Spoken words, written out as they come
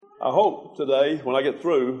I hope today, when I get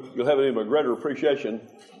through, you'll have an even greater appreciation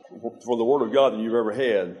for the Word of God than you've ever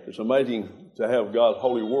had. It's amazing to have God's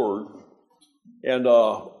holy Word. And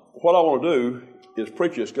what I want to do is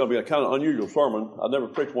preach. It's going to be a kind of unusual sermon. I've never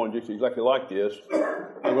preached one just exactly like this.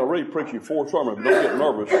 I'm going to really preach you 4 sermons, but don't get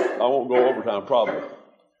nervous. I won't go overtime probably.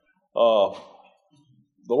 The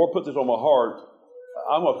Lord put this on my heart.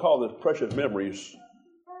 I'm going to call this Precious Memories,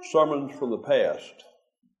 Sermons from the Past.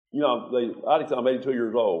 You know, I think I'm 82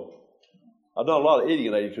 years old. I've done a lot of eating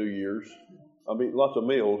in 82 years. I've eaten lots of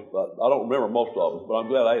meals, but I don't remember most of them, but I'm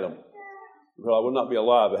glad I ate them. Because I would not be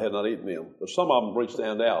alive if I had not eaten them. But some of them really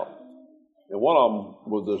stand out. And one of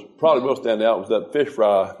them was probably most stand out was that fish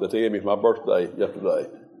fry that they gave me for my birthday yesterday.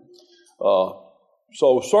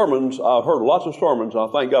 So sermons, I've heard lots of sermons, and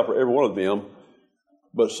I thank God for every one of them,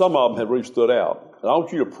 but some of them have really stood out. And I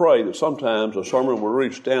want you to pray that sometimes a sermon will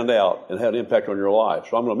really stand out and have an impact on your life.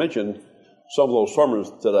 So I'm going to mention some of those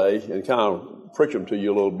sermons today and kind of preach them to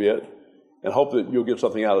you a little bit and hope that you'll get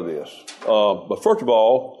something out of this. But first of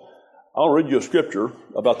all, I'll read you a scripture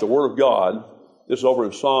about the Word of God. This is over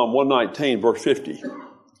in Psalm 119, verse 50.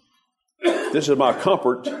 This is my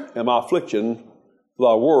comfort and my affliction,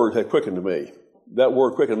 for thy word hath quickened me. That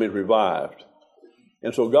word quickened means revived.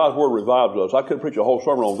 And so God's Word revives us. I couldn't preach a whole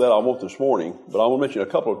sermon on that I won't this morning, but I want to mention a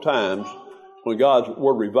couple of times when God's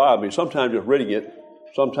Word revived me, sometimes just reading it,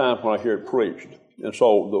 sometimes when I hear it preached. And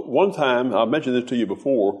so the one time, I mentioned this to you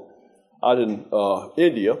before, I was in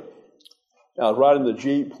India. I was riding the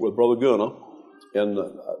Jeep with Brother Gunnar, and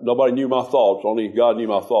nobody knew my thoughts, only God knew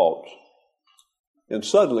my thoughts. And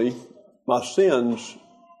suddenly, my sins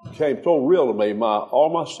became so real to me, all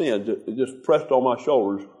my sins, it just pressed on my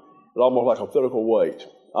shoulders. It almost like a physical weight.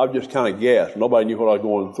 I was just kind of gasped. Nobody knew what I was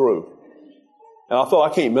going through. And I thought,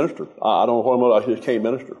 I can't minister. I don't know what I'm going to do. I just can't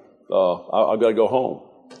minister. I've got to go home.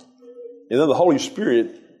 And then the Holy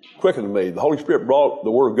Spirit quickened me. The Holy Spirit brought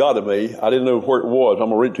the Word of God to me. I didn't know where it was. I'm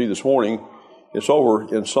going to read it to you this morning. It's over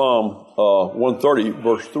in Psalm 130,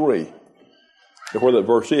 verse 3, where that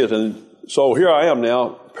verse is. And so here I am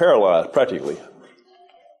now, paralyzed practically.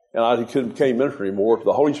 And I can't minister anymore.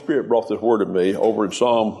 The Holy Spirit brought this word to me over in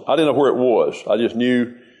Psalm. I didn't know where it was. I just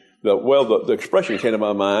knew that, the expression came to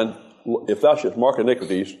my mind, if thou shouldst mark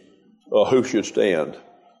iniquities, who should stand?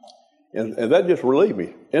 And that just relieved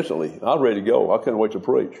me instantly. I was ready to go. I couldn't wait to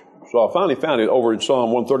preach. So I finally found it over in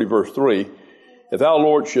Psalm 130, verse 3. If thou,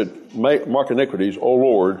 Lord, should mark iniquities, O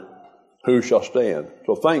Lord, who shall stand?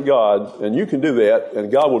 So thank God, and you can do that,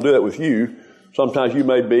 and God will do that with you. Sometimes you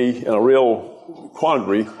may be in a real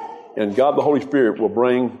quandary, and God the Holy Spirit will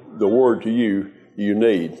bring the word to you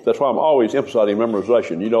need. That's why I'm always emphasizing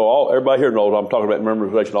memorization. You know, everybody here knows I'm talking about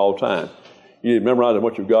memorization all the time. You need to memorize as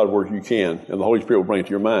much of God's word as you can, and the Holy Spirit will bring it to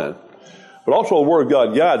your mind. But also the Word of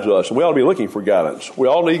God guides us, and we ought to be looking for guidance. We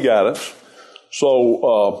all need guidance.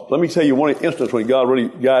 So let me tell you one instance when God really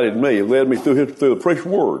guided me. It led me through the preached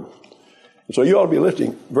Word. And so you ought to be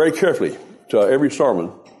listening very carefully to every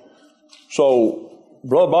sermon. So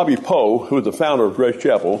Brother Bobby Poe, who is the founder of Grace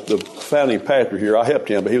Chapel, the founding pastor here, I helped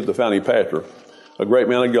him, but he was the founding pastor, a great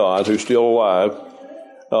man of God who's still alive.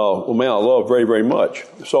 A man I love very, very much.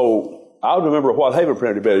 So I was a member of Whitehaven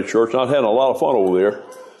Presbyterian Church, and I was having a lot of fun over there.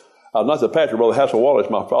 I was not the pastor, Brother Hassel Wallace,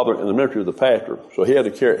 my father in the ministry of the pastor. So he had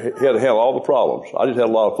to handle all the problems. I just had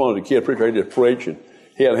a lot of fun as a kid preacher. He just preached, and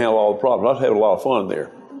he had to handle all the problems. I was having a lot of fun there.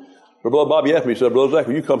 But Brother Bobby asked me, he said, Brother Zach,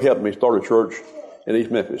 will you come help me start a church in East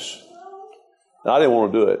Memphis? And I didn't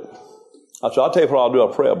want to do it. I said, I'll tell you what I'll do. I'll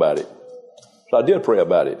pray about it. So I did pray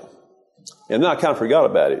about it. And then I kind of forgot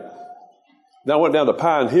about it. Then I went down to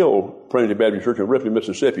Pine Hill Primitive Baptist Church in Ripley,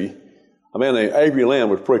 Mississippi. A man named Avery Lamb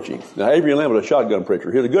was preaching. Now, Avery Lamb was a shotgun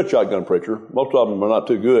preacher. He was a good shotgun preacher. Most of them are not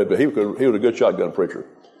too good, but he was a good shotgun preacher.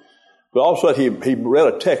 But all of a sudden, he read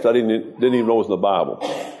a text I didn't even know was in the Bible.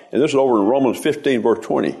 And this is over in Romans 15, verse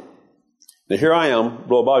 20. Now, here I am.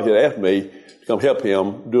 Brother Bobby had asked me to come help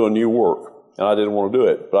him do a new work. And I didn't want to do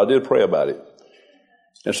it, but I did pray about it.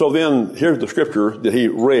 And so then, here's the scripture that he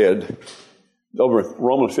read over in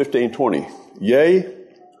Romans 15, 20. Yea,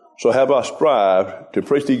 so have I strived to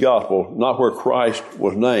preach the gospel, not where Christ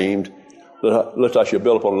was named, lest I should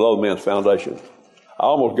build upon another man's foundation. I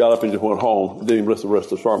almost got up and just went home and didn't even listen to the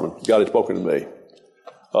rest of the sermon. God had spoken to me.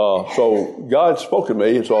 So God spoke to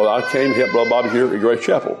me, and so I came to help Brother Bobby here at Grace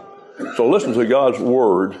Chapel. So listen to God's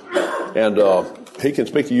word, and he can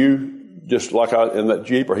speak to you just like in that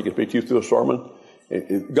Jeep, or he can speak to you through a sermon.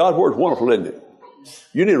 God's word is wonderful, isn't it?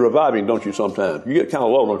 You need reviving, don't you, sometimes? You get kind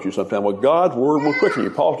of low, don't you, sometimes? Well, God's word will quicken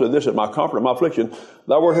you. Paul said, this is my comfort and my affliction.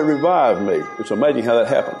 Thy word has revived me. It's amazing how that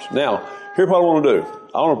happens. Now, here's what I want to do.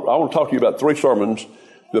 I want to talk to you about 3 sermons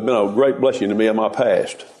that have been a great blessing to me in my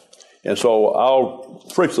past. And so I'll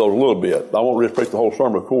preach those a little bit. I won't really preach the whole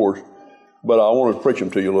sermon, of course, but I want to preach them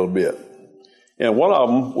to you a little bit. And one of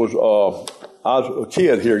them was, I was a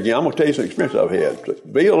kid here again. I'm going to tell you some experience I've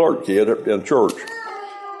had. Be alert, kid, in church.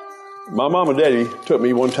 My mom and daddy took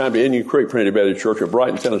me one time to Indian Creek Trinity Baptist Church in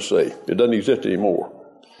Brighton, Tennessee. It doesn't exist anymore.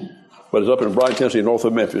 But it's up in Brighton, Tennessee, north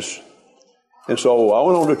of Memphis. And so I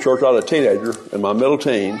went on to church. I was a teenager in my middle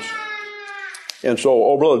teens. And so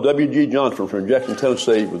old brother W.G. Johnson from Jackson,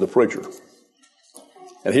 Tennessee was the preacher.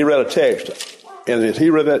 And he read a text. And as he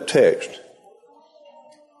read that text,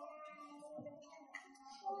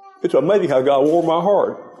 it's amazing how God warmed my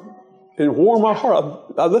heart. It warmed my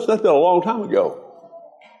heart. That's been a long time ago.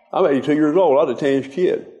 I'm 82 years old. I was a teenage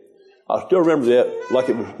kid. I still remember that like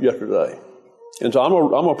it was yesterday. And so I'm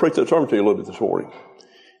going to preach that sermon to you a little bit this morning.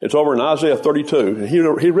 It's over in Isaiah 32. And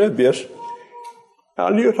he read this. I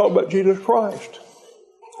knew to talk about Jesus Christ.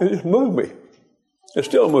 It just moved me. It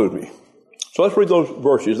still moved me. So let's read those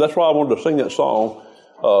verses. That's why I wanted to sing that song,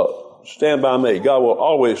 Stand By Me. God will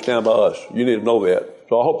always stand by us. You need to know that.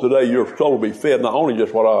 So I hope today your soul will be fed, not only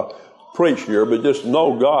just what I preach here, but just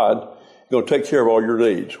know God is going to take care of all your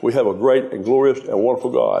needs. We have a great and glorious and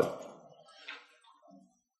wonderful God.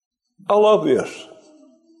 I love this.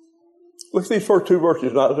 Look at these first two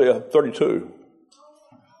verses in Isaiah 32.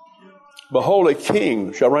 Behold, a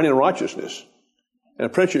king shall reign in righteousness, and a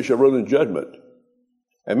prince shall rule in judgment.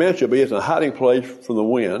 A man shall be as a hiding place from the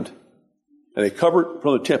wind, and a covert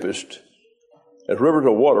from the tempest, as rivers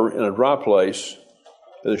of water in a dry place,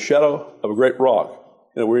 as the shadow of a great rock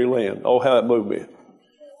in a weary land. Oh, how that moved me.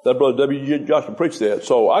 That brother W.G. Johnson preached that.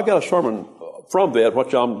 So I got a sermon from that,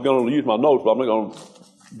 which I'm going to use my notes, but I'm not going to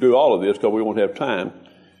do all of this because we won't have time.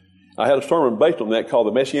 I had a sermon based on that called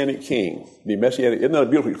The Messianic King. The Messianic, isn't that a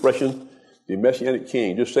beautiful expression? The Messianic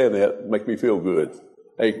King. Just saying that makes me feel good.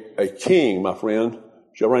 A king, my friend,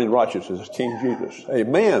 shall reign in righteousness as King Jesus. A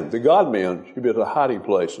man, the God-man, should be at a hiding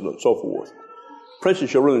place and so forth. Princes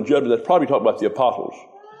shall rule in judgment. That's probably talking about the apostles.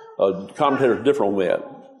 Commentators differ on that.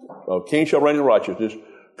 A king shall reign in righteousness.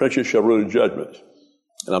 Princes shall rule in judgment.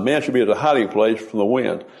 And a man should be at a hiding place from the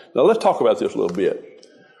wind. Now let's talk about this a little bit.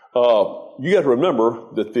 You got to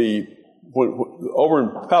remember that over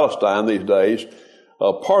in Palestine these days,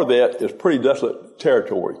 part of that is pretty desolate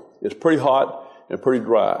territory. It's pretty hot and pretty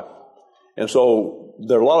dry. And so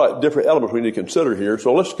there are a lot of different elements we need to consider here.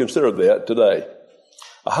 So let's consider that today.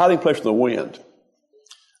 A hiding place from the wind.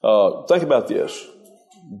 Think about this.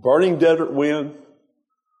 Burning desert wind,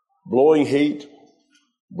 blowing heat,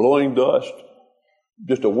 blowing dust,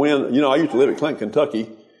 just a wind. You know, I used to live in Clinton, Kentucky.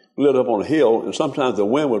 We lived up on a hill, and sometimes the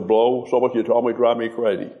wind would blow so much it would almost drive me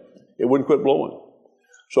crazy. It wouldn't quit blowing.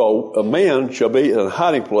 So a man shall be in a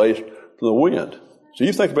hiding place from the wind. So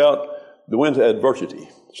you think about the wind's adversity.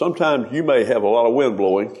 Sometimes you may have a lot of wind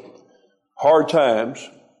blowing, hard times,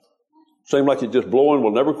 seem like it's just blowing,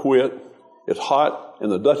 will never quit. It's hot,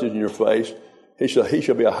 and the dust is in your face. He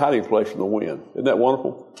shall be a hiding place from the wind. Isn't that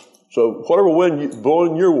wonderful? So whatever wind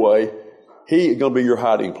blowing your way, he is going to be your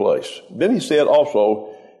hiding place. Then he said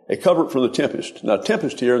also, a covert from the tempest. Now,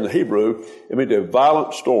 tempest here in the Hebrew, it means a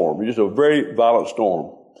violent storm. It's just a very violent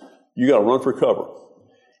storm. You got to run for cover.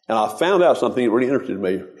 And I found out something that really interested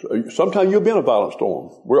me. Sometimes you'll be in a violent storm.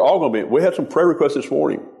 We're all going to be. We had some prayer requests this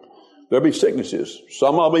morning. There'll be sicknesses.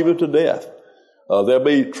 Some of them even to death. There'll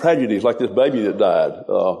be tragedies like this baby that died,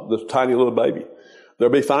 this tiny little baby.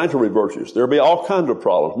 There'll be financial reverses. There'll be all kinds of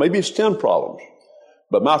problems, maybe stem problems.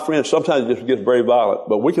 But my friends, sometimes it just gets very violent.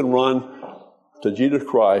 But we can run to Jesus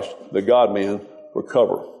Christ, the God-man, for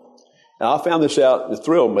cover. And I found this out. It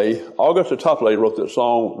thrilled me. Augustus Toplady wrote that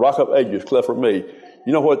song, Rock of Ages, Cleft for Me.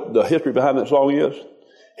 You know what the history behind that song is?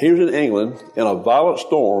 He was in England in a violent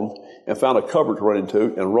storm and found a cover to run into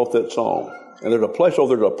and wrote that song. And there's a place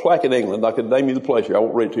over there's a plaque in England. I could name you the place here. I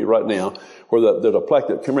won't read it to you right now. Where there's a plaque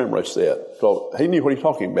that commemorates that. So he knew what he's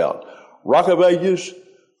talking about. Rock of Ages,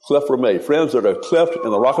 cleft for me. Friends that are cleft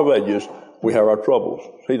in the rock of ages, we have our troubles.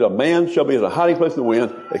 See, the man shall be in a hiding place in the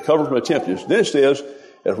wind, a cover from the tempest. Then it says,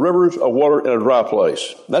 as rivers of water in a dry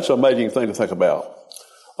place. That's an amazing thing to think about.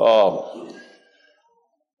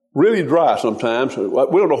 Really dry sometimes. We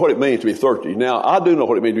don't know what it means to be thirsty. Now, I do know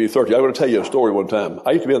what it means to be thirsty. I'm going to tell you a story one time.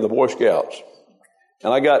 I used to be in the Boy Scouts,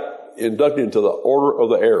 and I got inducted into the Order of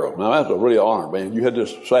the Arrow. Now, that's a really honor, man. You had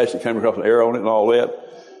this sash that came across an arrow on it and all that.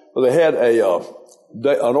 But they had an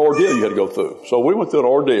ordeal you had to go through. So we went through an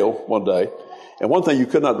ordeal one day, and one thing, you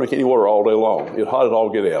could not drink any water all day long. It was hot as all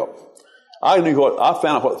get out. I found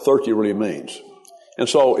out what thirsty really means. And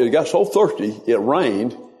so it got so thirsty, it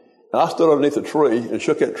rained, and I stood underneath a tree and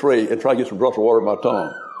shook that tree and tried to get some drops of water in my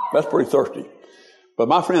tongue. That's pretty thirsty. But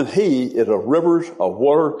my friend, he is a rivers of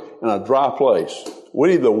water in a dry place. We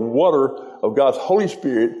need the water of God's Holy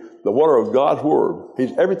Spirit, the water of God's Word.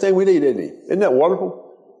 He's everything we need, isn't he? Isn't that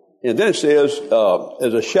wonderful? And then it says,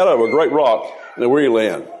 as a shadow of a great rock in a weary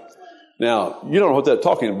land. Now, you don't know what that's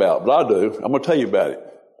talking about, but I do. I'm going to tell you about it.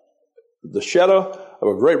 The shadow of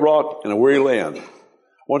a great rock in a weary land.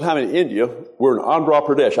 One time in India, we're in Andhra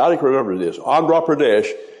Pradesh. I think remember this. Andhra Pradesh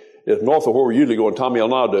is north of where we usually go in Tamil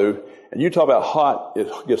Nadu. And you talk about hot,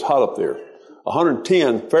 it gets hot up there.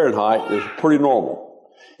 110 Fahrenheit is pretty normal.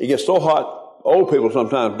 It gets so hot, old people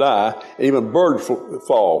sometimes die, and even birds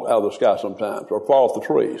fall out of the sky sometimes, or fall off the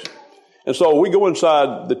trees. And so we go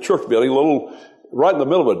inside the church building, right in the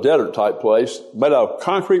middle of a desert type place, made out of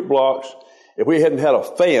concrete blocks. If we hadn't had a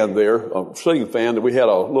fan there, a ceiling fan, that we had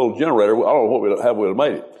a little generator, I don't know what we would have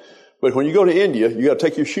made it. But when you go to India, you got to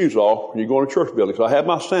take your shoes off when you go in a church building. So I have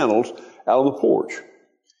my sandals out on the porch.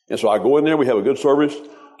 And so I go in there, we have a good service.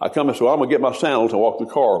 I come and say, well, I'm going to get my sandals and walk to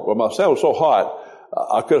the car. Well, my sandals were so hot,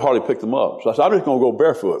 I could hardly pick them up. So I said, I'm just going to go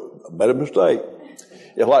barefoot. I made a mistake.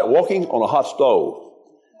 It's like walking on a hot stove.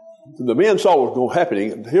 The men saw what was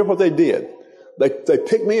happening. Here's what they did. They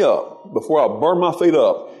picked me up before I burned my feet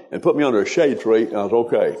up and put me under a shade tree, and I was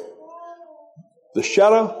okay. The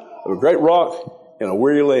shadow of a great rock in a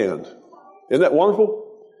weary land. Isn't that wonderful?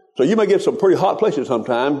 So you may get some pretty hot places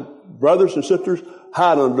sometime. Brothers and sisters,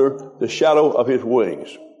 hide under the shadow of his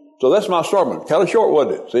wings. So that's my sermon. Kind of short,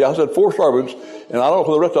 wasn't it? See, I said 4 sermons, and I don't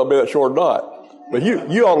know if the rest of them will be that short or not. But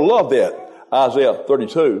you ought to love that, Isaiah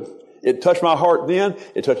 32. It touched my heart then.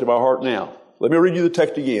 It touches my heart now. Let me read you the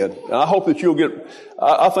text again. And I hope that you'll get,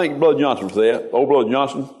 I thank Brother Johnson for that. Old Brother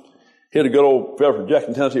Johnson. He had a good old fellow from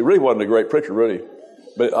Jackson, Tennessee. He really wasn't a great preacher, really.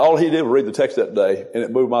 But all he did was read the text that day, and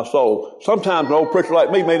it moved my soul. Sometimes an old preacher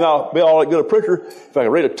like me may not be all that good a preacher. If I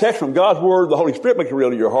can read a text from God's Word, the Holy Spirit makes it real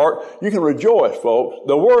to your heart. You can rejoice, folks.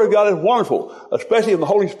 The Word of God is wonderful, especially when the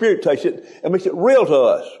Holy Spirit takes it and makes it real to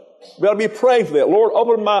us. We ought to be praying for that. Lord,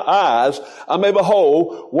 open my eyes, I may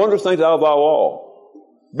behold wondrous things out of thy law.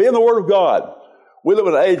 Be in the Word of God. We live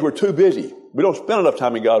in an age we're too busy. We don't spend enough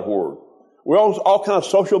time in God's Word. We're on all kinds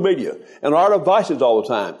of social media and our devices all the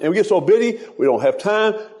time. And we get so busy, we don't have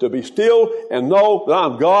time to be still and know that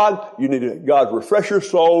I'm God. You need God to refresh your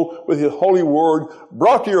soul with His holy word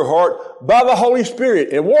brought to your heart by the Holy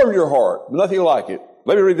Spirit and warm your heart. Nothing like it.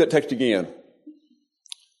 Let me read that text again.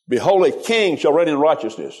 Behold, a king shall reign in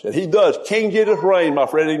righteousness. And he does. King Jesus reign, my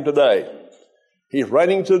friend, even today. He's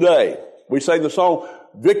reigning today. We sang the song,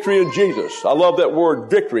 Victory in Jesus. I love that word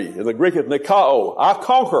victory. In the Greek, it's nikao. I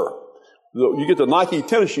conquer. You get the Nike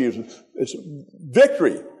tennis shoes. It's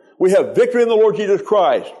victory. We have victory in the Lord Jesus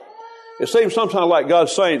Christ. It seems sometimes like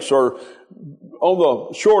God's saints are on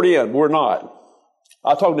the short end. We're not.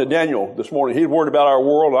 I talked to Daniel this morning. He's worried about our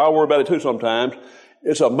world, and I worry about it too sometimes.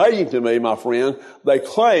 It's amazing to me, my friend. They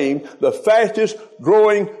claim the fastest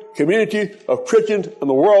growing community of Christians in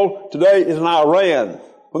the world today is in Iran.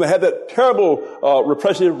 When they had that terrible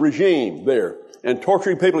repressive regime there and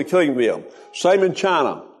torturing people and killing them. Same in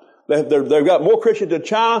China. They've got more Christians in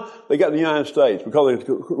China than they got in the United States because of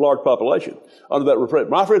the large population under that repression.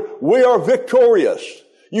 My friend, we are victorious.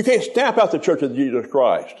 You can't stamp out the church of Jesus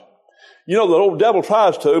Christ. You know, the old devil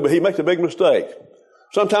tries to, but he makes a big mistake.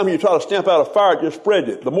 Sometimes when you try to stamp out a fire, it just spreads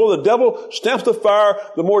it. The more the devil stamps the fire,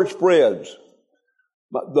 the more it spreads.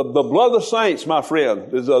 The blood of the saints, my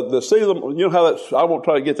friend, is the seed of the, you know how that's, I won't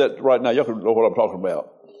try to get that right now. You can know what I'm talking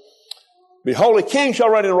about. Behold, a king shall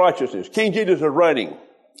reign in righteousness. King Jesus is reigning.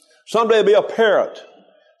 Someday it'll be apparent.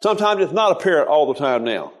 Sometimes it's not apparent all the time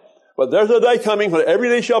now. But there's a day coming when every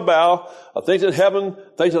knee shall bow, of things in heaven,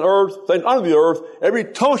 things on earth, things under the earth. Every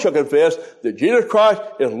tongue shall confess that Jesus Christ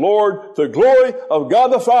is Lord to the glory of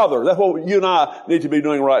God the Father. That's what you and I need to be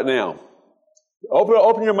doing right now.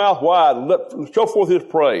 Open your mouth wide and show forth His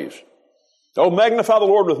praise. Oh, magnify the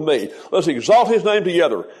Lord with me. Let's exalt His name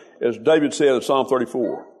together, as David said in Psalm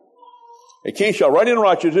 34. A king shall reign in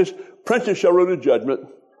righteousness, princes shall rule in judgment.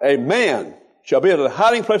 A man shall be in a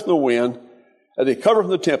hiding place in the wind, as a cover from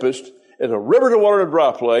the tempest, as a river to water in a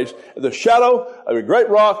dry place, as the shadow of a great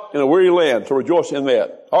rock in a weary land. So rejoice in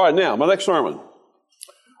that. All right, now, my next sermon.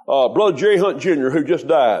 Brother Jerry Hunt Jr., who just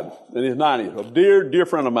died in his 90s, a dear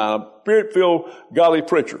friend of mine, a spirit-filled, godly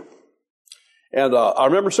preacher. And I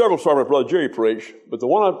remember several sermons Brother Jerry preached, but the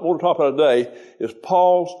one I want to talk about today is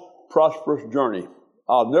Paul's prosperous journey.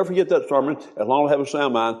 I'll never forget that sermon as long as I have a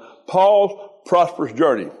sound mind. Paul's prosperous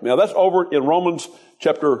journey. Now, that's over in Romans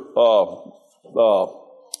chapter 1.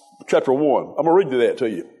 I'm going to read that to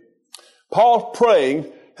you. Paul's praying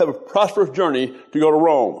to have a prosperous journey to go to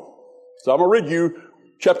Rome. So I'm going to read you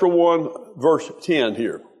chapter 1, verse 10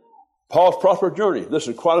 here. Paul's prosperous journey. This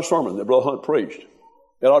is quite a sermon that Brother Hunt preached.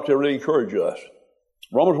 It ought to really encourage us.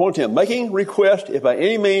 Romans 1:10, making request, if by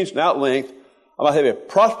any means not length, I might have a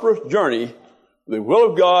prosperous journey, the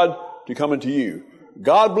will of God to come into you.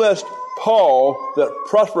 God blessed Paul that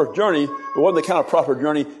prosperous journey, but wasn't the kind of prosperous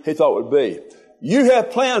journey he thought it would be. You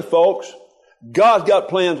have plans, folks. God's got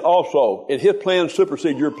plans also, and His plans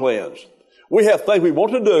supersede your plans. We have things we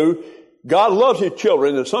want to do. God loves His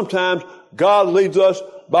children, and sometimes God leads us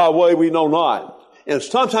by a way we know not. And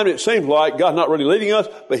sometimes it seems like God's not really leading us,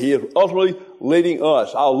 but He is ultimately leading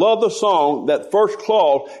us. I love the song, that first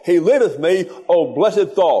clause, He leadeth me, O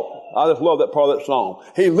blessed thought. I just love that part of that song.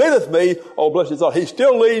 He leadeth me, O blessed thought. He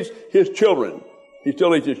still leads His children. He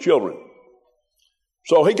still leads His children.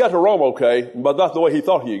 So he got to Rome okay, but not the way he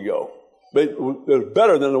thought he'd go. But it was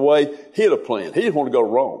better than the way he'd have planned. He just wanted to go to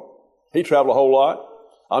Rome. He traveled a whole lot.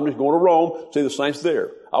 I'm just going to Rome, see the saints there.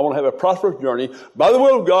 I want to have a prosperous journey by the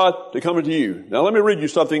will of God to come into you. Now let me read you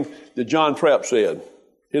something that John Trapp said.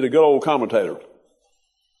 He's a good old commentator.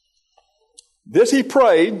 This he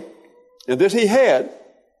prayed, and this he had,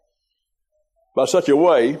 by such a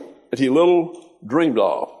way that he little dreamed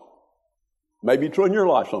of. Maybe true in your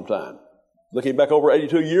life sometime. Looking back over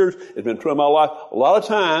 82 years, it's been true in my life. A lot of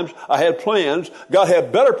times I had plans. God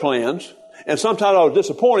had better plans. And sometimes I was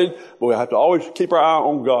disappointed, but we have to always keep our eye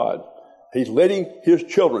on God. He's leading His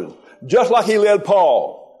children, just like He led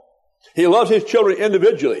Paul. He loves His children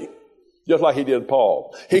individually, just like He did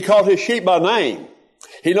Paul. He calls His sheep by name.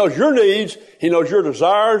 He knows your needs. He knows your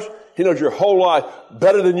desires. He knows your whole life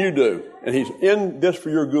better than you do. And He's in this for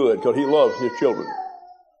your good because He loves His children.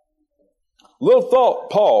 Little thought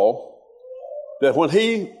Paul that when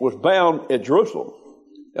he was bound at Jerusalem,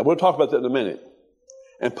 and we'll talk about that in a minute,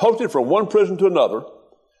 and posted from one prison to another,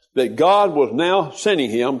 that God was now sending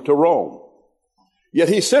him to Rome. Yet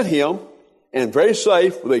He sent him, and very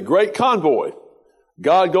safe, with a great convoy.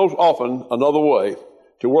 God goes often another way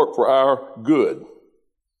to work for our good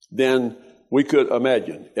than we could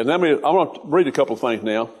imagine. And I'm going to read a couple of things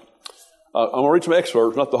now. I'm going to read some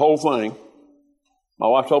excerpts, not the whole thing. My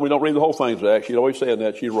wife told me don't read the whole thing, Zach. She'd always said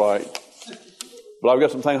that. She's right. But I've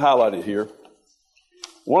got some things highlighted here.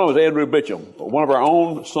 One of them was Andrew Bitcham, one of our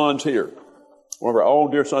own sons here, one of our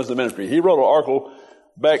own dear sons in the ministry. He wrote an article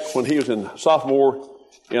back when he was in sophomore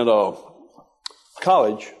in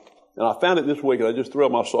college, and I found it this week, and I just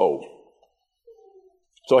thrilled my soul.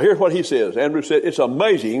 So here's what he says. Andrew said, it's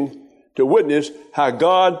amazing to witness how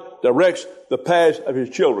God directs the paths of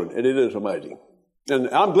His children, and it is amazing.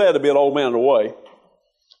 And I'm glad to be an old man in a way.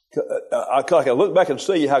 I can look back and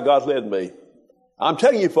see how God's led me. I'm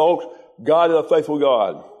telling you, folks, God is a faithful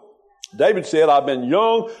God. David said, I've been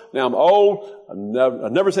young, now I'm old. I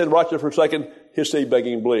never said righteous forsaken, his seed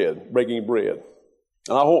begging bread.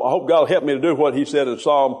 And I hope God will help me to do what He said in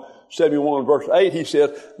Psalm 71, verse 8. He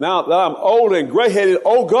said, now that I'm old and gray-headed,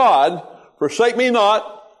 O God, forsake me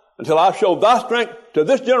not until I show Thy strength to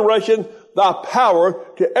this generation, Thy power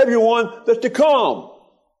to everyone that's to come.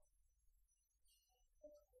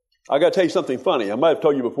 I got to tell you something funny. I might have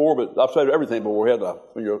told you before, but I've said everything before.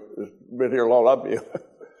 When you've been here long, I've been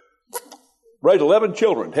raised 11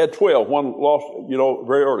 children. Had 12. One lost,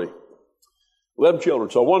 very early. 11 children.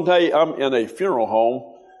 So one day I'm in a funeral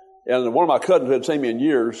home, and one of my cousins who hadn't seen me in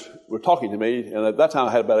years was talking to me, and at that time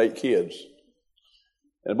I had about 8 kids.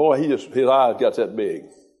 And boy, his eyes got that big.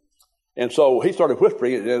 And so he started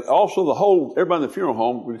whispering, and also everybody in the funeral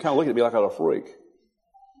home was kind of looking at me like I was a freak.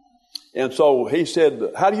 And so he said,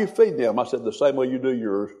 how do you feed them? I said, the same way you do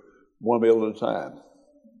yours, one meal at a time.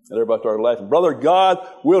 And everybody started laughing. Brother, God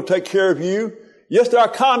will take care of you. Yes, the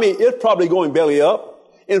economy is probably going belly up.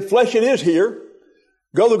 Inflation is here.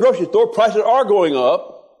 Go to the grocery store, prices are going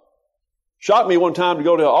up. Shocked me one time to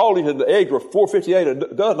go to Aldi's and the eggs were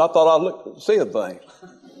 $4.58 a dozen. I thought I was seeing things.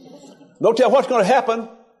 No tell what's going to happen,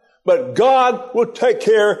 but God will take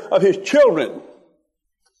care of His children.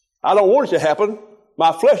 I don't want it to happen.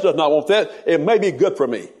 My flesh does not want that. It may be good for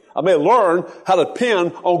me. I may learn how to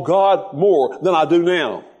depend on God more than I do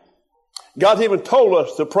now. God's even told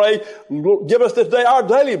us to pray, give us this day our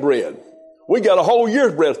daily bread. We got a whole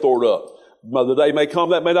year's bread stored up. The day may come,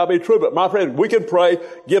 that may not be true, but my friend, we can pray,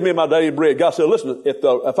 give me my daily bread. God said, listen,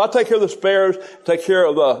 if I take care of the sparrows, take care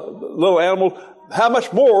of the little animals, how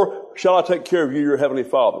much more shall I take care of you, your heavenly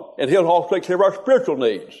Father? And He'll also take care of our spiritual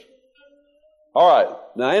needs. All right.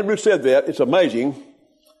 Now, Andrew said that. It's amazing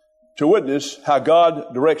to witness how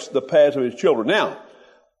God directs the paths of His children. Now,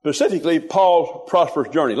 specifically, Paul's prosperous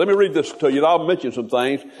journey. Let me read this to you, and I'll mention some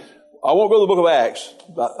things. I won't go to the book of Acts.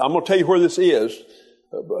 I'm going to tell you where this is.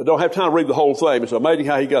 I don't have time to read the whole thing. It's amazing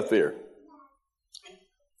how he got there.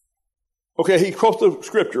 Okay, he quotes the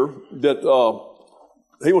scripture that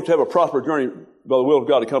he wants to have a prosperous journey by the will of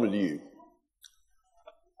God to come to you.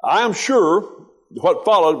 I am sure what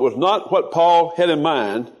followed was not what Paul had in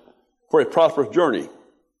mind for a prosperous journey,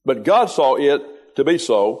 but God saw it to be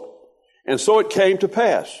so, and so it came to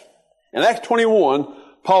pass. In Acts 21,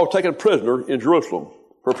 Paul was taken prisoner in Jerusalem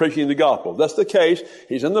for preaching the gospel. That's the case.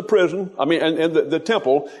 He's in the prison, and the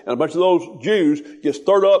temple, and a bunch of those Jews get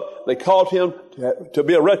stirred up. They cause him to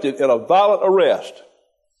be arrested in a violent arrest.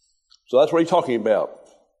 So that's what he's talking about.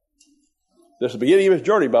 This is the beginning of his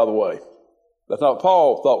journey, by the way. That's not what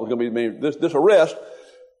Paul thought was going to be. This arrest,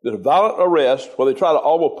 this violent arrest, where they try to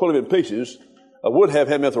almost pull him in pieces, would have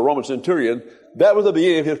him as a Roman centurion. That was the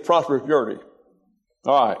beginning of his prosperous journey.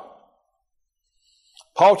 All right.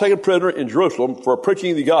 Paul taken prisoner in Jerusalem for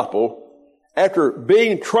preaching the gospel after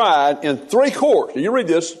being tried in 3 courts. You read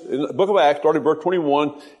this in the book of Acts, starting verse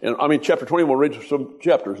 21, chapter 21, read some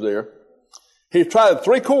chapters there. He's tried in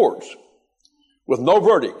 3 courts with no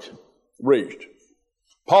verdict reached.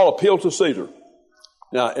 Paul appealed to Caesar.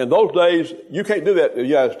 Now, in those days, you can't do that in the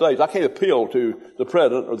United States. I can't appeal to the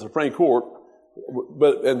president or the Supreme Court.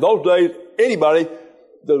 But in those days, anybody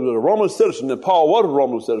that was a Roman citizen, and Paul was a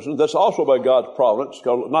Roman citizen, that's also by God's providence,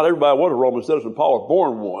 because not everybody was a Roman citizen. Paul was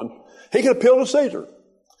born one. He could appeal to Caesar.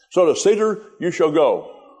 So to Caesar, you shall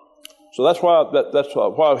go. So that's why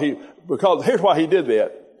because here's why he did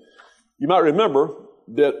that. You might remember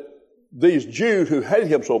that these Jews who hated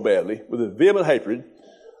him so badly, with a vehement hatred,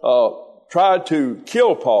 tried to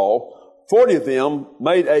kill Paul. 40 of them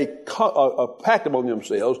made a pact among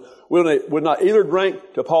themselves when they would not either drink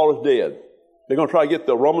till Paul is dead. They're going to try to get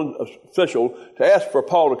the Roman official to ask for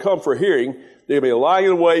Paul to come for a hearing. They're going to be lying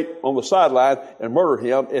in wait on the sideline and murder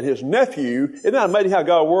him. And his nephew, isn't that amazing how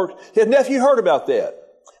God works? His nephew heard about that.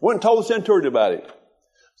 Went and told the centurion about it.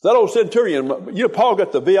 So that old centurion, Paul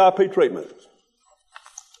got the VIP treatment.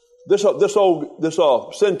 This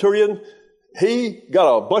centurion, he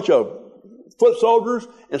got a bunch of foot soldiers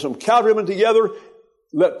and some cavalrymen together,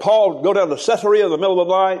 let Paul go down to Caesarea in the middle of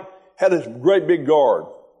the night, had this great big guard.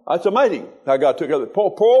 It's amazing how God took care of it.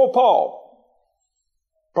 Poor old Paul.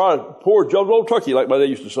 Probably poor Joe's old turkey, like my dad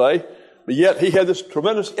used to say. But yet he had this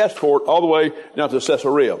tremendous escort all the way down to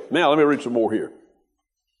Caesarea. Now let me read some more here.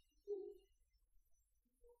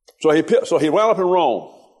 So he wound up in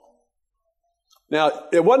Rome. Now,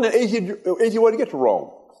 it wasn't an easy way to get to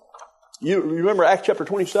Rome. You remember Acts chapter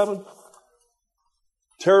 27?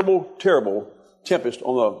 Terrible, terrible tempest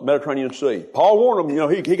on the Mediterranean Sea. Paul warned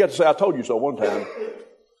them, he got to say, I told you so one time.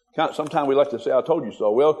 Sometimes we like to say, I told you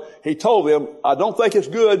so. Well, he told them, I don't think it's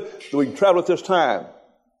good that we can travel at this time.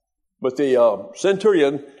 But the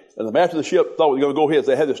centurion and the master of the ship thought we were going to go ahead.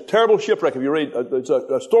 They had this terrible shipwreck. If you read, it's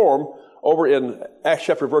a storm over in Acts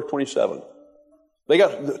chapter verse 27. They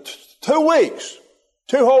got 2 weeks,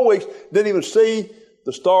 2 whole weeks, didn't even see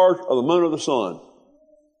the stars or the moon or the sun.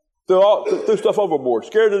 Threw stuff overboard,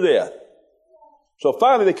 scared to death. So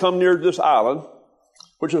finally they come near this island,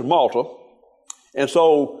 which is Malta. And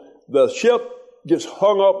so the ship gets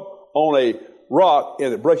hung up on a rock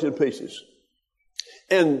and it breaks in pieces.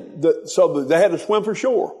 And so they had to swim for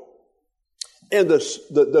shore. And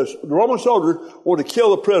the Roman soldiers wanted to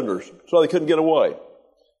kill the prisoners so they couldn't get away.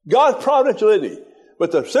 God's providential, isn't he?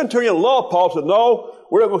 But the centurion loved Paul, said, no,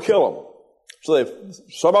 we're not going to kill them. So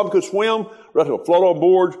some of them could swim, the rest of them float on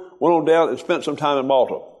board, went on down and spent some time in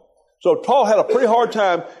Malta. So Paul had a pretty hard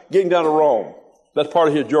time getting down to Rome. That's part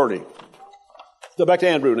of his journey. So back to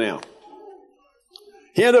Andrew now.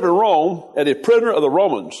 He ended up in Rome as a prisoner of the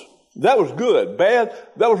Romans. That was good. Bad?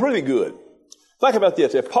 That was really good. Think about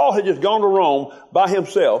this. If Paul had just gone to Rome by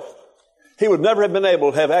himself, he would never have been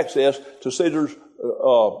able to have access to Caesar's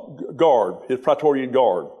guard, his Praetorian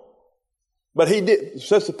guard. But he did.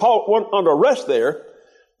 Since Paul went under arrest there,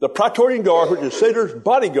 the Praetorian guard, which is Caesar's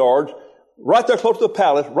bodyguards, right there close to the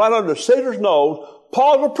palace, right under Caesar's nose,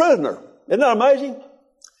 Paul was a prisoner. Isn't that amazing?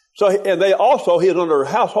 So, and he is under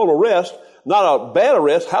household arrest, not a bad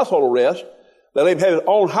arrest, household arrest. They let him have his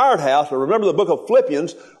own hired house. And remember, the book of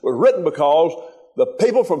Philippians was written because the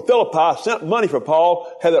people from Philippi sent money for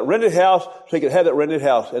Paul, had that rented house, so he could have that rented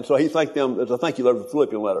house. And so he thanked them as a thank you letter for the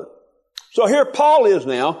Philippian letter. So here Paul is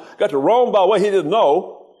now, got to Rome by a way he didn't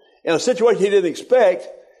know, in a situation he didn't expect.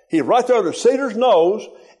 He's right there under Caesar's nose,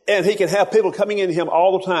 and he can have people coming into him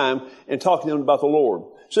all the time and talking to them about the Lord.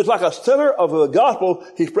 So it's like a center of the gospel.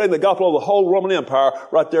 He's spreading the gospel of the whole Roman Empire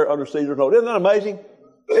right there under Caesar's nose. Isn't that amazing?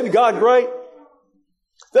 Isn't God great?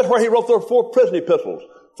 That's where he wrote those 4 prison epistles,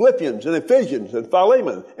 Philippians and Ephesians and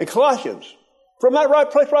Philemon and Colossians. From that right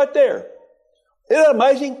place right there. Isn't that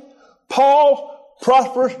amazing? Paul's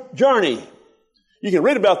prosperous journey. You can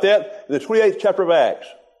read about that in the 28th chapter of Acts.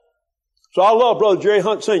 So I love Brother Jerry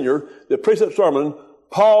Hunt Sr. that preached that sermon,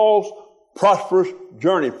 Paul's Prosperous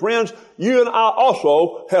Journey. Friends, you and I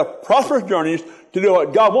also have prosperous journeys to do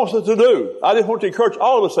what God wants us to do. I just want to encourage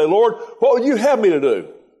all of us to say, Lord, what would you have me to do?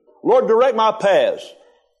 Lord, direct my paths.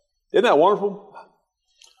 Isn't that wonderful?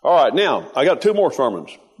 All right, now, I got 2 more sermons.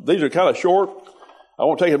 These are kind of short. I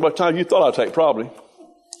won't take as much time as you thought I'd take, probably.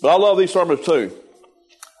 But I love these sermons, too.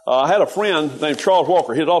 I had a friend named Charles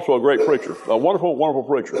Walker. He's also a great preacher, a wonderful, wonderful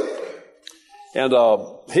preacher. And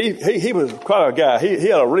he was quite a guy. He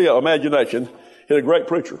had a real imagination. He was a great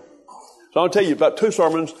preacher. So I'm going to tell you about 2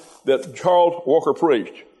 sermons that Charles Walker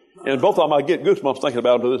preached. And both of them I get goosebumps thinking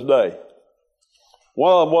about them to this day.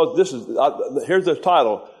 One of them was, here's this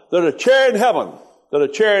title, There's a Chair in Heaven. There's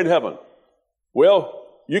a chair in heaven. Well,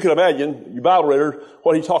 you can imagine, you Bible readers,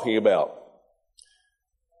 what he's talking about.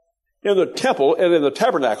 In the temple and in the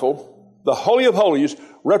tabernacle, the Holy of Holies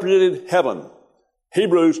represented heaven.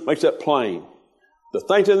 Hebrews makes that plain. The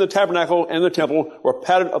things in the tabernacle and the temple were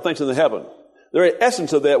pattern of things in the heaven. The very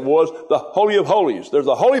essence of that was the Holy of Holies. There's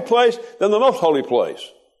the holy place, then the most holy place.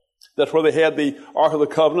 That's where they had the Ark of the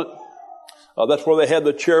Covenant. That's where they had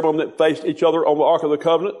the cherubim that faced each other on the Ark of the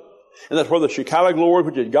Covenant. And that's where the Shekinah glory,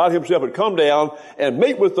 which is God himself, would come down and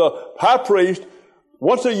meet with the high priest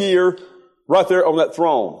once a year right there on that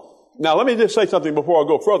throne. Now, let me just say something before I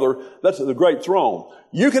go further. That's the great throne.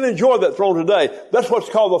 You can enjoy that throne today. That's what's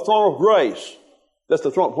called the throne of grace. That's the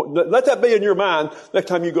throne. Let that be in your mind next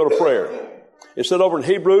time you go to prayer. It said over in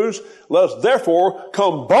Hebrews, let us therefore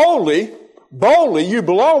come boldly, you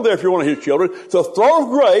belong there if you're one of his children, to the throne of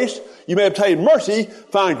grace, you may obtain mercy,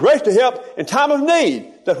 find grace to help in time of need.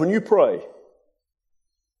 That's when you pray.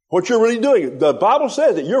 What you're really doing, the Bible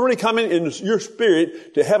says that you're really coming in your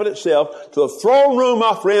spirit to heaven itself, to the throne room,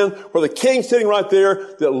 my friend, where the King's sitting right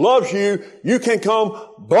there that loves you. You can come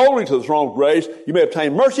boldly to the throne of grace. You may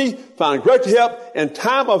obtain mercy, find grace to help in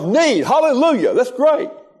time of need. Hallelujah. That's great.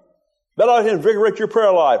 That ought to invigorate your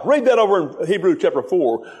prayer life. Read that over in Hebrews chapter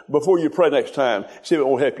 4 before you pray next time. See if it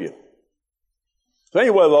will help you. So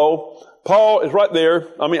anyway, though, Paul is right there.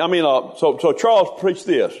 So Charles preached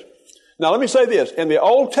this. Now, let me say this. In the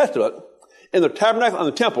Old Testament, in the tabernacle and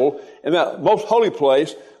the temple, in that most holy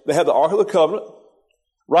place, they had the Ark of the Covenant.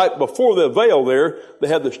 Right before the veil there, they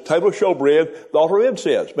had the table of showbread, the altar of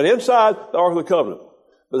incense. But inside the Ark of the Covenant,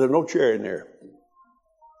 but there's no chair in there.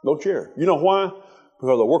 No chair. You know why?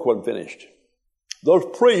 Because the work wasn't finished. Those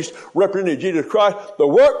priests represented Jesus Christ. The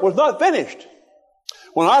work was not finished.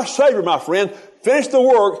 When our Savior, my friend, finished the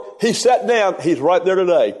work, he sat down. He's right there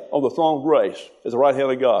today on the throne of grace at the right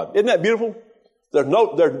hand of God. Isn't that beautiful? There's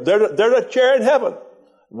a chair in heaven.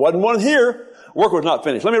 Wasn't one here. Work was not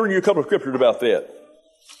finished. Let me read you a couple of scriptures about that.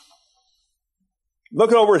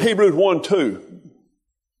 Look over at Hebrews 1:2.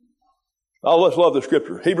 Oh, let's love the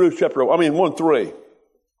scripture. Hebrews 1:3.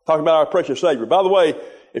 Talking about our precious Savior. By the way,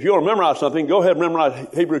 if you want to memorize something, go ahead and memorize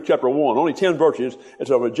Hebrews chapter 1. Only 10 verses. It's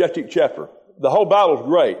a majestic chapter. The whole Bible is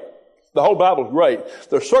great. The whole Bible is great.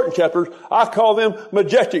 There's certain chapters, I call them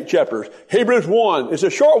majestic chapters. Hebrews 1. It's a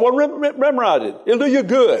short one. Memorize it. It'll do you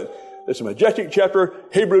good. It's a majestic chapter,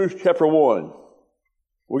 Hebrews chapter 1.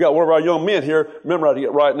 We got one of our young men here memorizing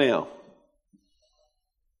it right now.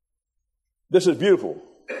 This is beautiful.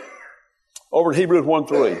 Over in Hebrews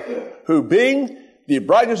 1:3. Who being the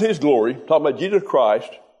brightness of his glory, talking about Jesus Christ,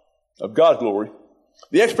 of God's glory,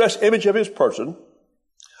 the express image of his person,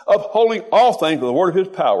 upholding all things with the word of his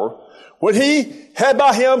power, when he had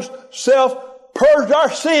by himself purged our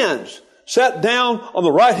sins, sat down on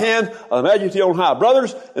the right hand of the majesty on high.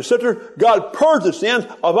 Brothers and sisters, God purged the sins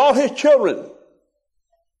of all his children.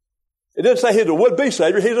 It didn't say he's a would-be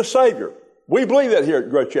Savior, he's a Savior. We believe that here at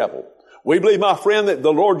Grace Chapel. We believe, my friend, that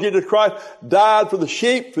the Lord Jesus Christ died for the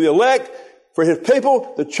sheep, for the elect, for his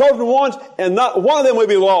people, the chosen ones, and not one of them will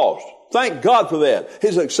be lost. Thank God for that.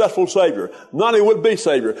 He's a successful Savior. Not a would-be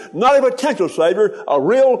Savior. Not a potential Savior. A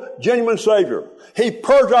real, genuine Savior. He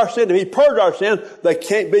purged our sin. If he purged our sin, they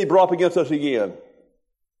can't be brought up against us again.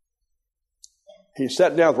 He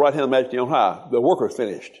sat down at the right hand of majesty on high. The work was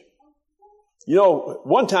finished. You know,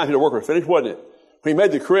 one time the work was finished, wasn't it? When he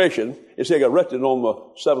made the creation, it said he got rested on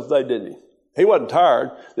the seventh day, didn't he? He wasn't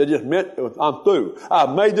tired. That just meant, I'm through.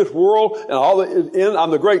 I've made this world and all that is in.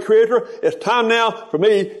 I'm the great creator. It's time now for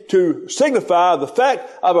me to signify the fact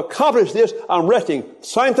I've accomplished this. I'm resting.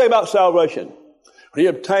 Same thing about salvation. When he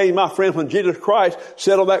obtained, my friend, when Jesus Christ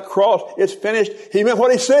said on that cross, it's finished, he meant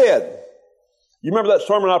what he said. You remember that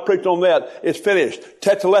sermon I preached on that? It's finished.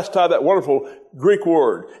 Tetelestai, that wonderful Greek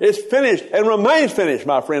word. It's finished and remains finished,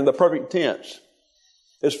 my friend, the perfect tense.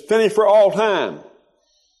 It's finished for all time.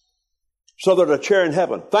 So there's a chair in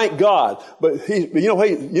heaven. Thank God. But you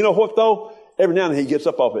know what though? Every now and then he gets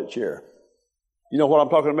up off that chair. You know what I'm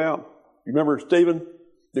talking about? You remember Stephen,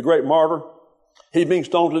 the great martyr? He's being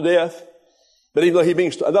stoned to death. But even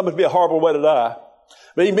though that must be a horrible way to die.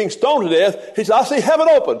 But he's being stoned to death. He said, I see heaven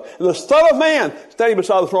open and the Son of Man standing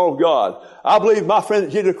beside the throne of God. I believe my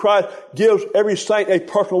friend Jesus Christ gives every saint a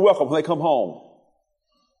personal welcome when they come home.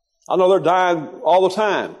 I know they're dying all the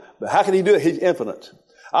time, but how can he do it? He's infinite.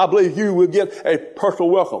 I believe you will get a personal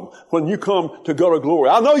welcome when you come to go to glory.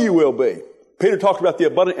 I know you will be. Peter talked about the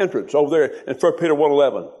abundant entrance over there in 1 Peter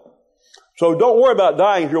 1:11. So don't worry about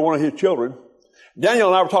dying if you're one of his children. Daniel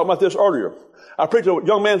and I were talking about this earlier. I preached a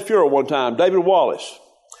young man's funeral one time, David Wallace.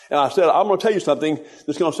 And I said, I'm going to tell you something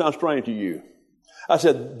that's going to sound strange to you. I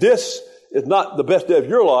said, this is not the best day of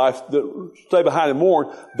your life, stay behind and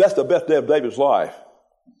mourn. That's the best day of David's life.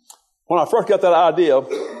 When I first got that idea,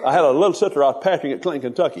 I had a little sister I was pastoring at Clinton,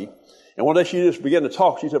 Kentucky. And one day she just began to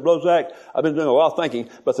talk. She said, Brother Zach, I've been doing a lot of thinking,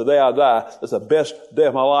 but the day I die, that's the best day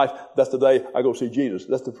of my life. That's the day I go see Jesus.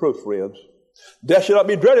 That's the proof, friends. Death should not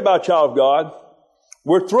be dreaded by a child of God.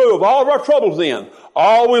 We're through of all of our troubles then.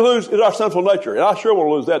 All we lose is our sinful nature. And I sure want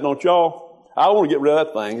to lose that, don't y'all? I want to get rid of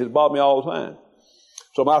that thing. It's bothered me all the time.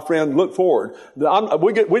 So my friend, look forward.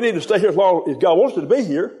 We need to stay here as long as God wants us to be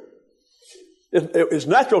here. It's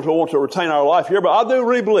natural to want to retain our life here, but I do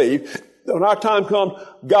really believe that when our time comes,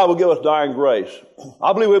 God will give us dying grace.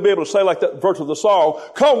 I believe we'll be able to say like that verse of the song,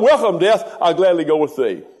 come welcome death, I'll gladly go with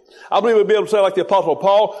thee. I believe we'll be able to say like the Apostle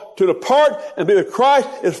Paul, to depart and be with Christ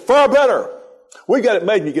is far better. We got it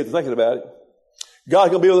made when you get to thinking about it.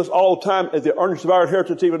 God's going to be with us all the time as the earnest of our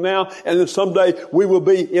inheritance even now, and then someday we will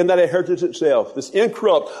be in that inheritance itself. This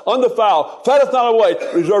incorrupt, undefiled, fatteth not away,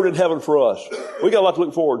 reserved in heaven for us. We got a lot to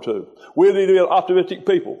look forward to. We need to be an optimistic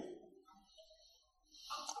people.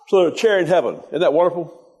 So there's a chair in heaven. Isn't that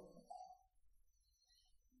wonderful?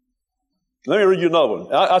 Let me read you another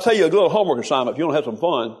one. I'll tell you a little homework assignment if you want to have some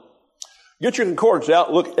fun. Get your concordance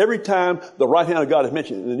out. Look, every time the right hand of God is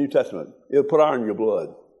mentioned in the New Testament, it'll put iron in your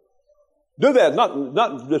blood. Do that, not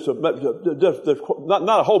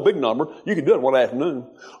a whole big number. You can do it one afternoon.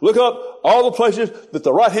 Look up all the places that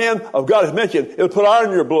the right hand of God is mentioned. It'll put iron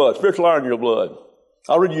in your blood, spiritual iron in your blood.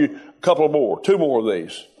 I'll read you a couple more, two more of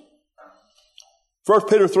these. 1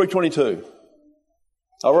 Peter 3:22.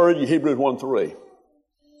 I'll read you Hebrews 1:3.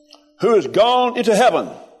 Who is gone into heaven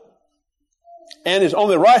and is on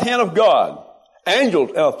the right hand of God, angels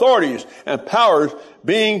and authorities and powers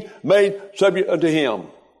being made subject unto him.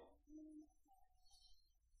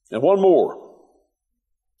 And one more.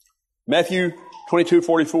 Matthew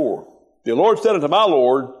 22:44. The Lord said unto my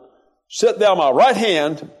Lord, sit thou on my right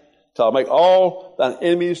hand till I make all thine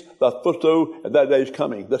enemies thy footstool, and that day is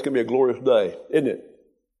coming. That's going to be a glorious day, isn't it?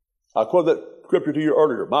 I quoted that scripture to you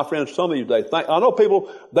earlier. My friends, some of these days, I know people,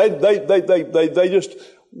 they just,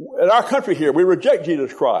 in our country here, we reject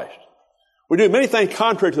Jesus Christ. We do many things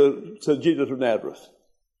contrary to Jesus of Nazareth.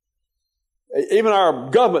 Even our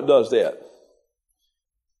government does that.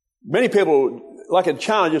 Many people, like in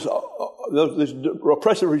China, just these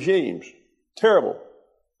oppressive regimes. Terrible.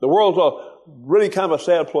 The world's really kind of a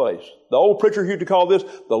sad place. The old preachers used to call this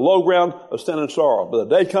the low ground of sin and sorrow. But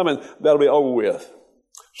the day coming, that'll be over with.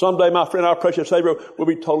 Someday, my friend, our precious Savior will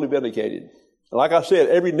be totally vindicated. And like I said,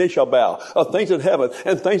 every knee shall bow of things in heaven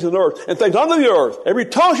and things in earth and things under the earth. Every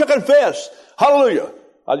tongue shall confess. Hallelujah.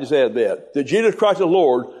 I just added that Jesus Christ is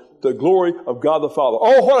Lord, the glory of God the Father.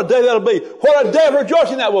 Oh, what a day that'll be. What a day of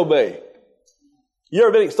rejoicing that will be. You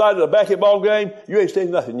ever been excited at a basketball game? You ain't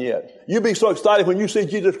seen nothing yet. You'll be so excited when you see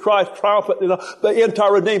Jesus Christ triumphant, the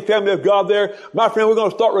entire redeemed family of God there. My friend, we're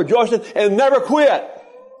going to start rejoicing and never quit.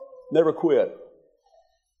 Never quit.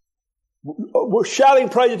 We're shouting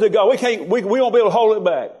praises to God. We won't be able to hold it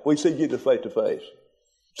back. We see Jesus face to face.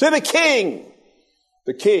 See the King.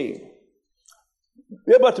 The King.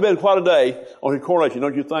 It must have been quite a day on his coronation,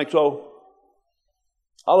 don't you think so?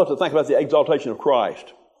 I love to think about the exaltation of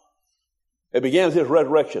Christ. It began with his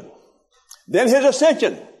resurrection. Then his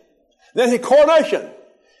ascension. Then his coronation.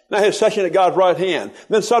 Now his session at God's right hand.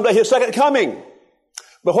 Then someday his second coming.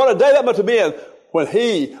 But what a day that must have been when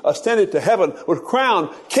he ascended to heaven, was crowned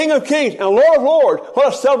King of Kings and Lord of Lords.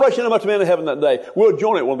 What a celebration it must have been in heaven that day. We'll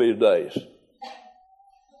join it one of these days.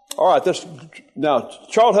 All right, now,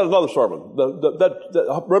 Charles had another sermon.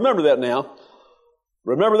 Remember that now.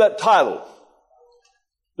 Remember that title.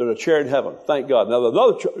 There's a chair in heaven. Thank God. Now,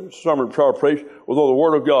 another sermon Charles preached was on the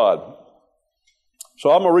Word of God.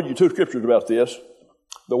 So I'm going to read you two scriptures about this.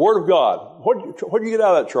 The Word of God. What did you get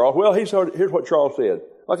out of that, Charles? Well, here's what Charles said.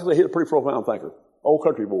 Like I said, he's a pretty profound thinker. Old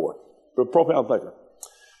country boy. But a profound thinker.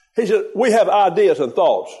 He said, we have ideas and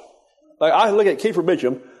thoughts Like I look at Kiefer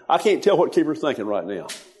Mitchum, I can't tell what Kiefer's thinking right now.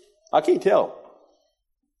 I can't tell.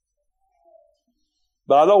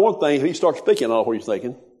 But I know one thing, if he starts speaking, I know what he's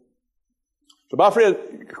thinking. So my friend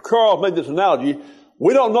Carl made this analogy.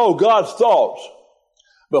 We don't know God's thoughts.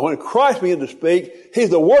 But when Christ began to speak, He's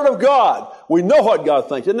the Word of God. We know what God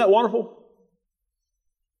thinks. Isn't that wonderful?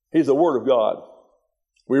 He's the Word of God.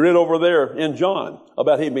 We read over there in John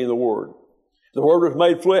about Him being the Word. The Word was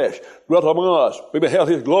made flesh, dwelt among us. We beheld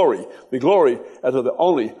His glory, the glory as of the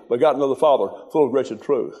only begotten of the Father, full of grace and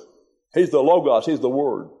truth. He's the Logos. He's the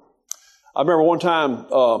Word. I remember one time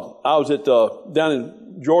I was at down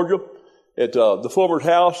in Georgia at the Fulmer's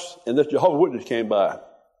house, and this Jehovah's Witness came by.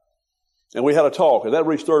 And we had a talk, and that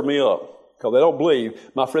really stirred me up, because they don't believe,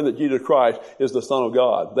 my friend, that Jesus Christ is the Son of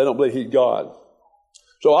God. They don't believe He's God.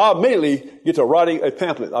 So I immediately get to writing a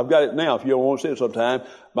pamphlet. I've got it now if you don't want to see it sometime.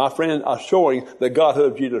 My friend are showing the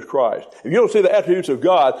Godhood of Jesus Christ. If you don't see the attributes of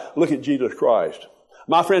God, look at Jesus Christ.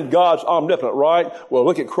 My friend, God's omnipotent, right? Well,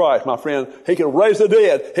 look at Christ, my friend. He can raise the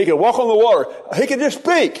dead. He can walk on the water. He can just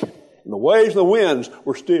speak. And the waves and the winds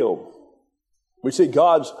were still. We see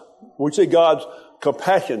God's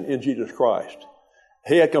compassion in Jesus Christ.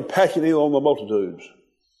 He had compassion even on the multitudes.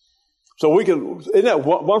 So isn't that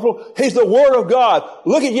wonderful? He's the Word of God.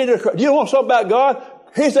 Look at Jesus Christ. You want something about God?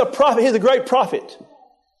 He's a prophet. He's a great prophet.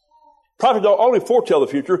 Prophets don't only foretell the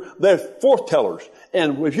future, they're forthtellers.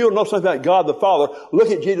 And if you don't know something about God the Father,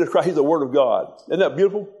 look at Jesus Christ. He's the Word of God. Isn't that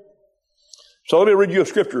beautiful? So let me read you a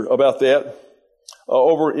scripture about that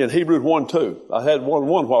over in Hebrews 1:2. I had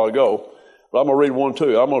 1:1 a while ago, but I'm going to read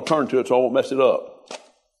 1:2. I'm going to turn to it so I won't mess it up.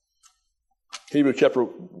 Hebrews chapter,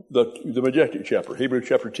 the majestic chapter, Hebrews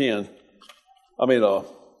chapter 10.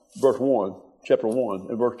 Verse 1, chapter 1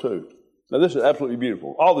 and verse 2. Now this is absolutely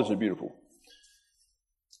beautiful. All this is beautiful.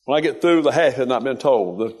 When I get through, the half had not been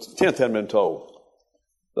told. The 10th hadn't been told.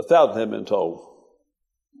 The 1,000th hadn't been told.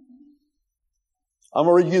 I'm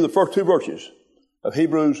going to read you the first two verses of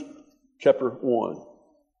Hebrews chapter 1.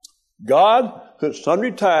 God, who at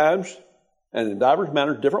sundry times and in divers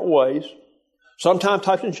manners, different ways, sometimes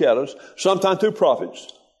types and shadows, sometimes through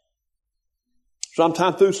prophets,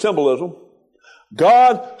 sometimes through symbolism,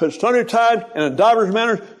 God, who at sundry times and in divers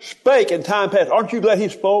manners, spake in time past. Aren't you glad He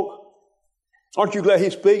spoke? Aren't you glad He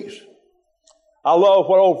speaks? I love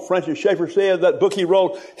what old Francis Schaeffer said, that book he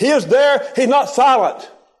wrote. He is there. He's not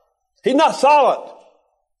silent. He's not silent.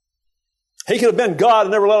 He could have been God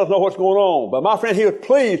and never let us know what's going on. But my friend, He was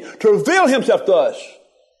pleased to reveal Himself to us.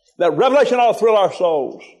 That revelation ought to thrill our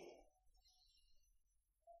souls.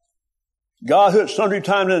 God, who at sundry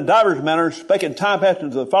times and in divers manners spake in time past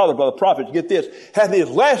unto the Father by the prophets, get this, hath in His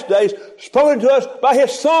last days spoken to us by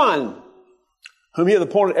His Son, whom He hath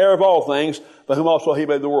appointed heir of all things, by whom also He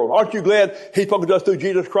made the world. Aren't you glad He spoke to us through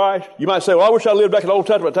Jesus Christ? You might say, well, I wish I lived back in the Old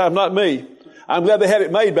Testament time. Not me. I'm glad they had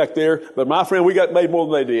it made back there, but my friend, we got made more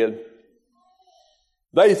than they did.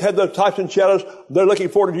 They had those types and shadows. They're looking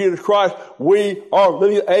forward to Jesus Christ. We are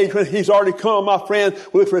living in an age when He's already come, my friend.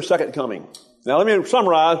 We look for His second coming. Now let me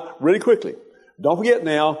summarize really quickly. Don't forget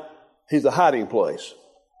now, He's a hiding place.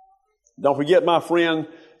 Don't forget, my friend,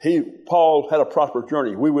 Paul had a prosperous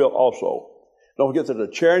journey. We will also. Don't forget there's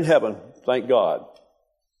a chair in heaven, thank God.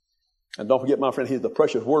 And don't forget, my friend, He's the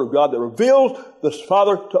precious Word of God that reveals the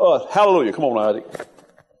Father to us. Hallelujah. Come on, Isaac.